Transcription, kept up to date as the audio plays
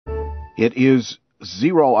It is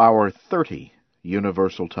 0 hour 30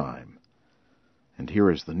 Universal Time. And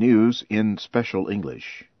here is the news in Special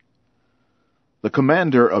English. The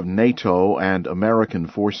commander of NATO and American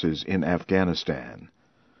forces in Afghanistan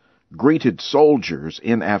greeted soldiers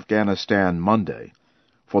in Afghanistan Monday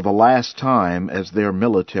for the last time as their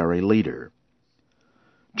military leader.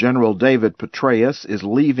 General David Petraeus is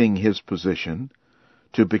leaving his position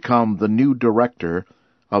to become the new director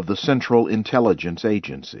of the Central Intelligence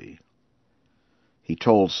Agency. He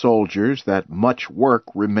told soldiers that much work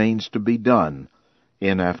remains to be done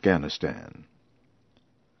in Afghanistan.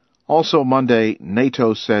 Also Monday,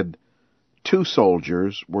 NATO said 2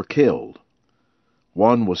 soldiers were killed.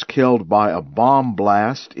 One was killed by a bomb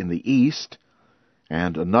blast in the east,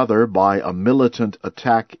 and another by a militant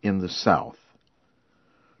attack in the south.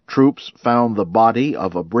 Troops found the body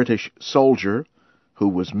of a British soldier who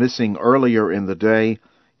was missing earlier in the day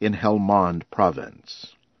in Helmand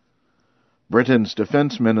province. Britain's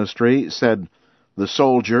defense ministry said the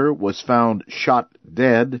soldier was found shot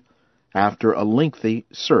dead after a lengthy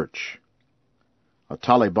search. A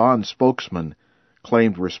Taliban spokesman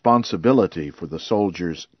claimed responsibility for the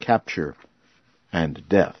soldier's capture and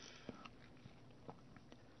death.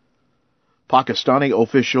 Pakistani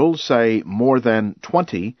officials say more than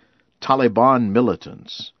 20 Taliban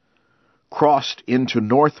militants crossed into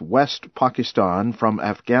northwest Pakistan from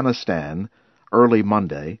Afghanistan early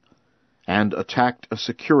Monday and attacked a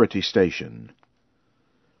security station.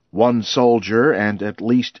 1 soldier and at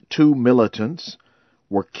least 2 militants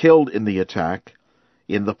were killed in the attack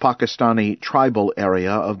in the Pakistani tribal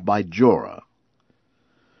area of Baijora.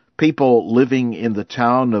 People living in the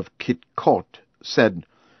town of Kitkot said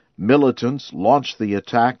militants launched the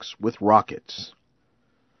attacks with rockets.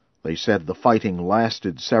 They said the fighting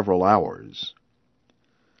lasted several hours.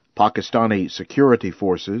 Pakistani security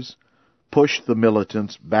forces pushed the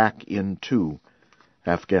militants back into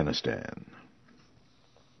Afghanistan.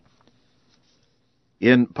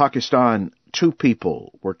 In Pakistan, 2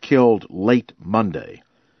 people were killed late Monday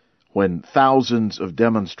when thousands of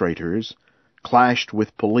demonstrators clashed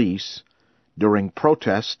with police during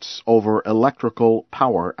protests over electrical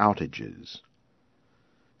power outages.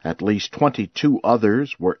 At least 22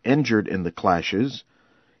 others were injured in the clashes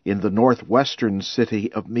in the northwestern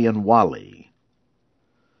city of Mianwali.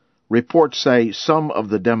 Reports say some of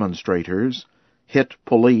the demonstrators hit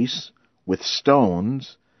police with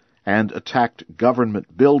stones and attacked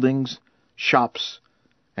government buildings, shops,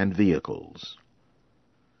 and vehicles.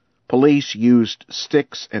 Police used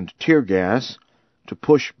sticks and tear gas to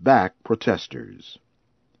push back protesters.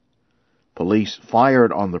 Police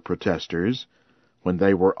fired on the protesters when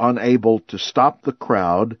they were unable to stop the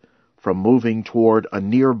crowd from moving toward a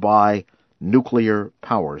nearby nuclear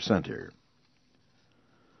power center.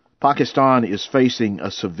 Pakistan is facing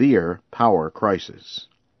a severe power crisis.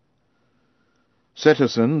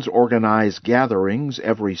 Citizens organize gatherings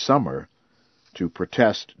every summer to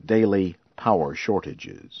protest daily power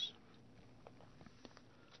shortages.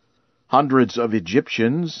 Hundreds of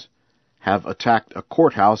Egyptians have attacked a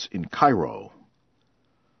courthouse in Cairo.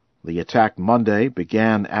 The attack Monday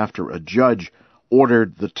began after a judge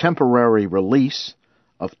ordered the temporary release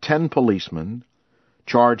of 10 policemen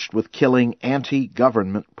charged with killing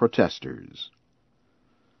anti-government protesters.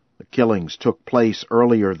 The killings took place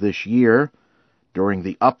earlier this year during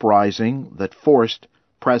the uprising that forced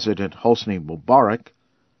President Hosni Mubarak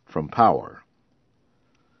from power.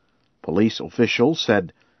 Police officials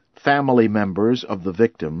said family members of the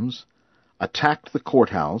victims attacked the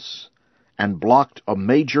courthouse and blocked a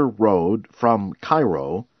major road from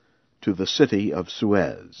Cairo to the city of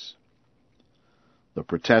Suez. The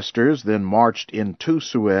protesters then marched into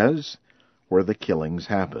Suez, where the killings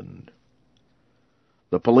happened.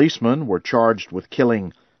 The policemen were charged with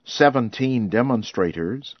killing 17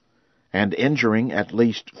 demonstrators and injuring at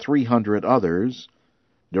least 300 others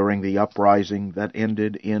during the uprising that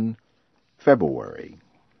ended in February.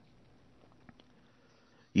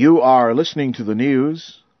 You are listening to the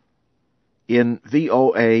news in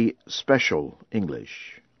VOA Special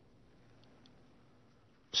English.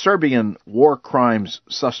 Serbian war crimes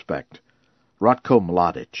suspect Ratko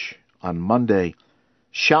Mladic on Monday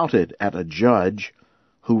shouted at a judge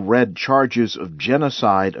who read charges of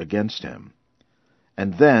genocide against him,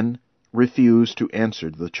 and then refused to answer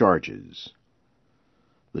the charges.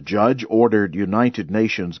 The judge ordered United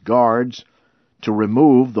Nations guards to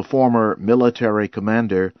remove the former military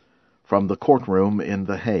commander from the courtroom in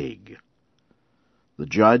The Hague. The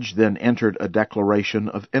judge then entered a declaration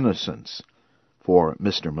of innocence for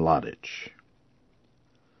Mr. Mladic.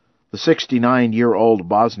 The 69-year-old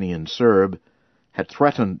Bosnian Serb had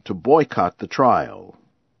threatened to boycott the trial.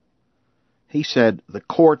 He said the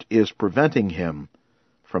court is preventing him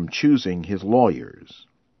from choosing his lawyers.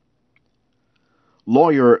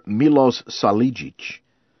 Lawyer Milos Salijic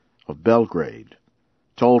of Belgrade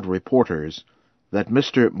told reporters that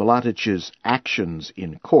Mr. Mladic's actions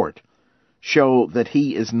in court show that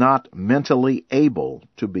he is not mentally able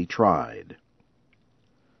to be tried.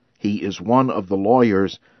 He is one of the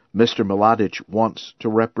lawyers Mr. Mladic wants to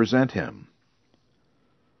represent him.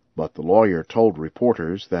 But the lawyer told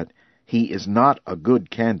reporters that he is not a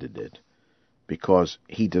good candidate because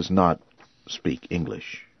he does not speak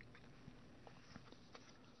English.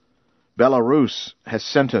 Belarus has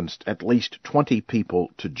sentenced at least 20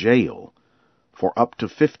 people to jail for up to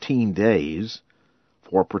 15 days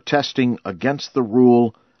for protesting against the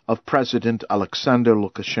rule of President Alexander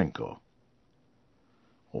Lukashenko.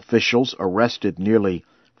 Officials arrested nearly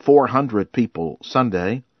 400 people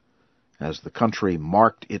Sunday as the country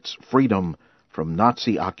marked its freedom from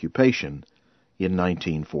Nazi occupation in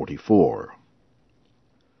 1944.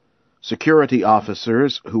 Security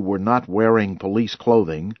officers who were not wearing police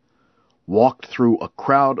clothing walked through a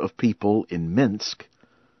crowd of people in Minsk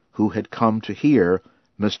who had come to hear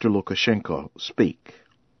Mr. Lukashenko speak.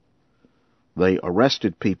 They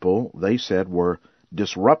arrested people they said were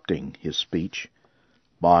disrupting his speech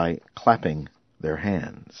by clapping their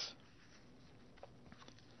hands.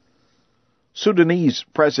 Sudanese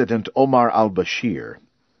President Omar al-Bashir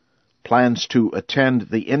plans to attend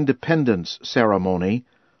the independence ceremony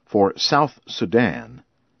for South Sudan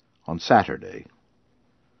on Saturday.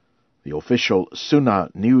 The official Suna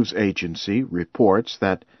news agency reports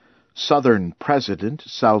that Southern President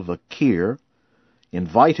Salva Kiir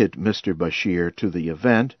invited Mr. Bashir to the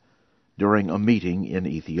event during a meeting in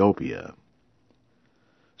Ethiopia.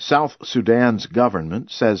 South Sudan's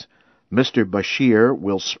government says Mr. Bashir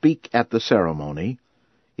will speak at the ceremony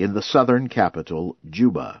in the southern capital,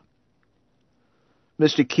 Juba.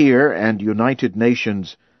 Mr. Kiir and United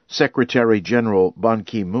Nations Secretary-General Ban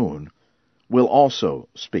Ki-moon will also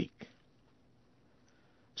speak.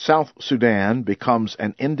 South Sudan becomes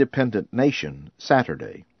an independent nation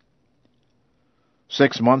Saturday.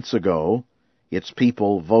 6 months ago, its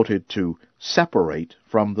people voted to separate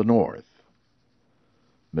from the North.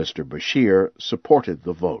 Mr. Bashir supported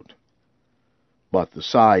the vote, but the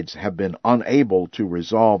sides have been unable to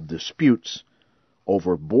resolve disputes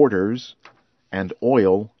over borders and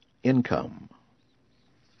oil income.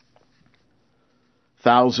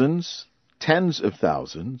 Thousands, tens of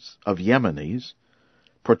thousands of Yemenis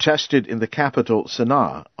protested in the capital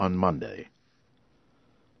Sana'a on Monday.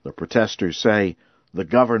 The protesters say the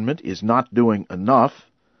government is not doing enough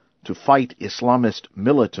to fight Islamist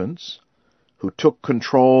militants who took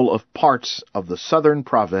control of parts of the southern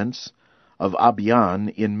province of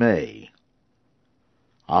Abyan in May.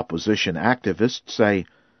 Opposition activists say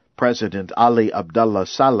President Ali Abdullah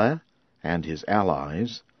Saleh and his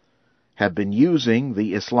allies have been using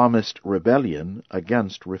the Islamist rebellion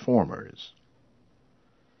against reformers.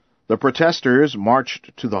 The protesters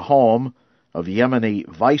marched to the home of Yemeni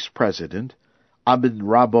Vice President Abd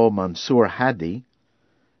Rabo Mansour Hadi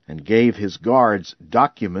and gave his guards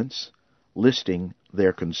documents listing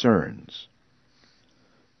their concerns.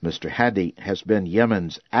 Mr. Hadi has been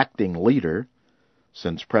Yemen's acting leader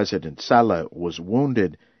since President Saleh was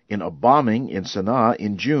wounded in a bombing in Sana'a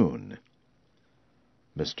in June.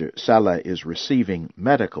 Mr. Saleh is receiving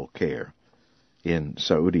medical care in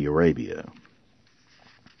Saudi Arabia.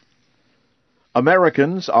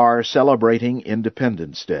 Americans are celebrating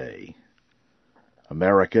Independence Day.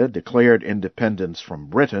 America declared independence from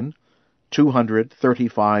Britain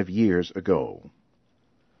 235 years ago.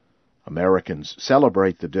 Americans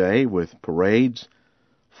celebrate the day with parades,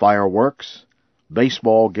 fireworks,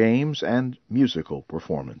 baseball games, and musical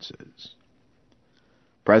performances.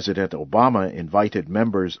 President Obama invited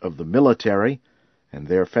members of the military and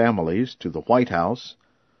their families to the White House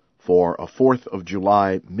for a 4th of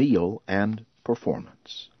July meal and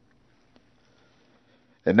performance.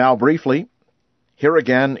 And now, briefly, here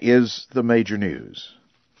again is the major news.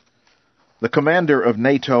 The commander of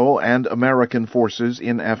NATO and American forces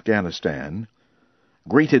in Afghanistan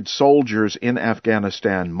greeted soldiers in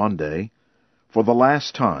Afghanistan Monday for the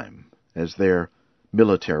last time as their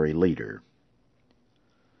military leader.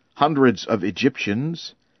 Hundreds of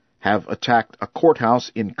Egyptians have attacked a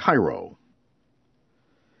courthouse in Cairo.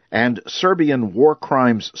 And Serbian war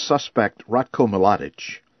crimes suspect Ratko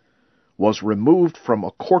Mladic was removed from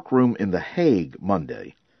a courtroom in The Hague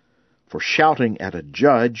Monday for shouting at a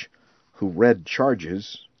judge who read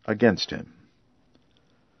charges against him.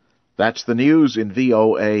 That's the news in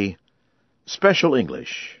VOA Special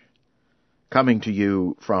English, coming to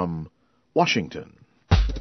you from Washington.